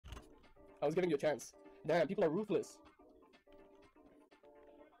I was giving you a chance. Damn, people are ruthless.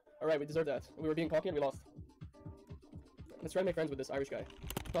 Alright, we deserve that. We were being cocky and we lost. Let's try to make friends with this Irish guy.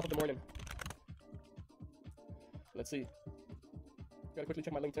 Top of the morning. Let's see. Gotta quickly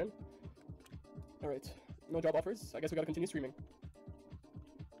check my LinkedIn. Alright. No job offers. I guess we gotta continue streaming.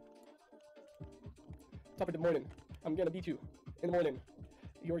 Top of the morning. I'm gonna beat you. In the morning.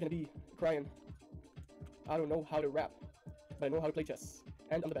 You're gonna be crying. I don't know how to rap, but I know how to play chess.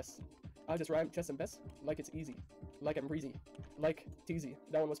 And I'm the best. I just rhyme chess and best like it's easy. Like I'm breezy. Like teasy.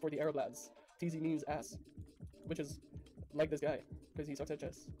 That one was for the Arab lads. Teasy means ass. Which is like this guy. Because he sucks at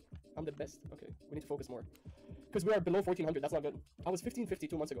chess. I'm the best. Okay, we need to focus more. Because we are below 1400. That's not good. I was 1550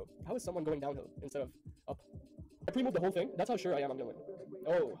 2 months ago. How is someone going downhill instead of up? I pre-moved the whole thing. That's how sure I am I'm gonna win.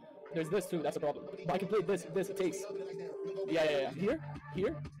 Oh, there's this too. That's a problem. But I can play this. It takes. Yeah.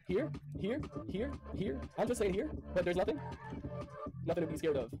 Here. I'm just saying here, but there's nothing. Nothing to be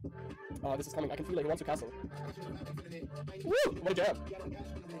scared of. Oh, this is coming. I can feel it. He wants to castle. Woo! What a jab.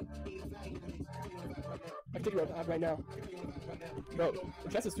 I can take you out right now. Bro,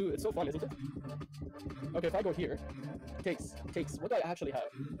 chess is too. It's so fun, isn't it? Okay, if I go here, takes. What do I actually have?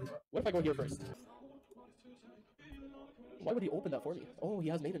 What if I go here first? Why would he open that for me? Oh, he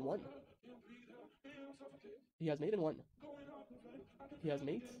has mate in 1. He has mate in 1. He has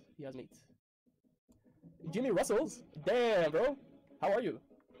mate. Jimmy Russells? Damn, bro. How are you?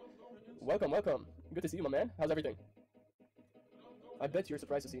 Welcome. Good to see you, my man. How's everything? I bet you're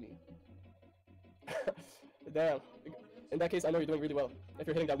surprised to see me. Damn. In that case, I know you're doing really well. If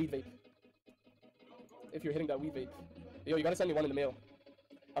you're hitting that weed vape. Yo, you gotta send me one in the mail.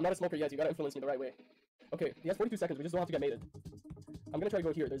 I'm not a smoker yet. You gotta influence me the right way. Okay, he has 42 seconds. We just don't have to get mated. I'm gonna try to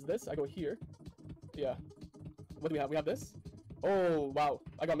go here. There's this. I go here. Yeah. What do we have? We have this. Oh, wow.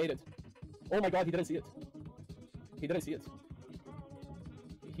 I got mated. Oh my god, he didn't see it.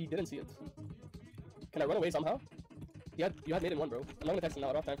 Can I run away somehow? You had made in 1, bro. I'm not gonna text him now.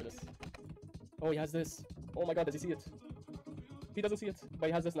 I don't have time for this. Oh, he has this. Oh my god, does he see it? He doesn't see it, but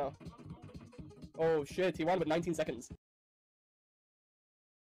he has this now. Oh shit, he won with 19 seconds.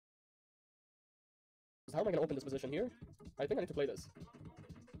 How am I gonna open this position here? I think I need to play this.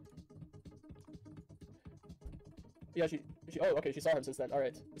 Yeah, oh, okay, she saw him since then.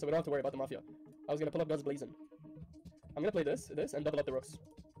 Alright, so we don't have to worry about the Mafia. I was gonna pull up Guns Blazing. I'm gonna play this, and double up the rooks.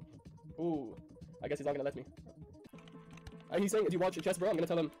 Ooh, I guess he's not gonna let me. He's saying, do you watch chess, bro? I'm gonna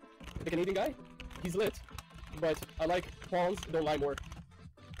tell him, the Canadian guy, he's lit, but I like pawns, don't lie more.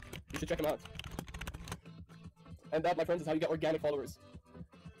 You should check him out. And that, my friends, is how you get organic followers.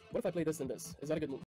 What if I play this and this? Is that a good move?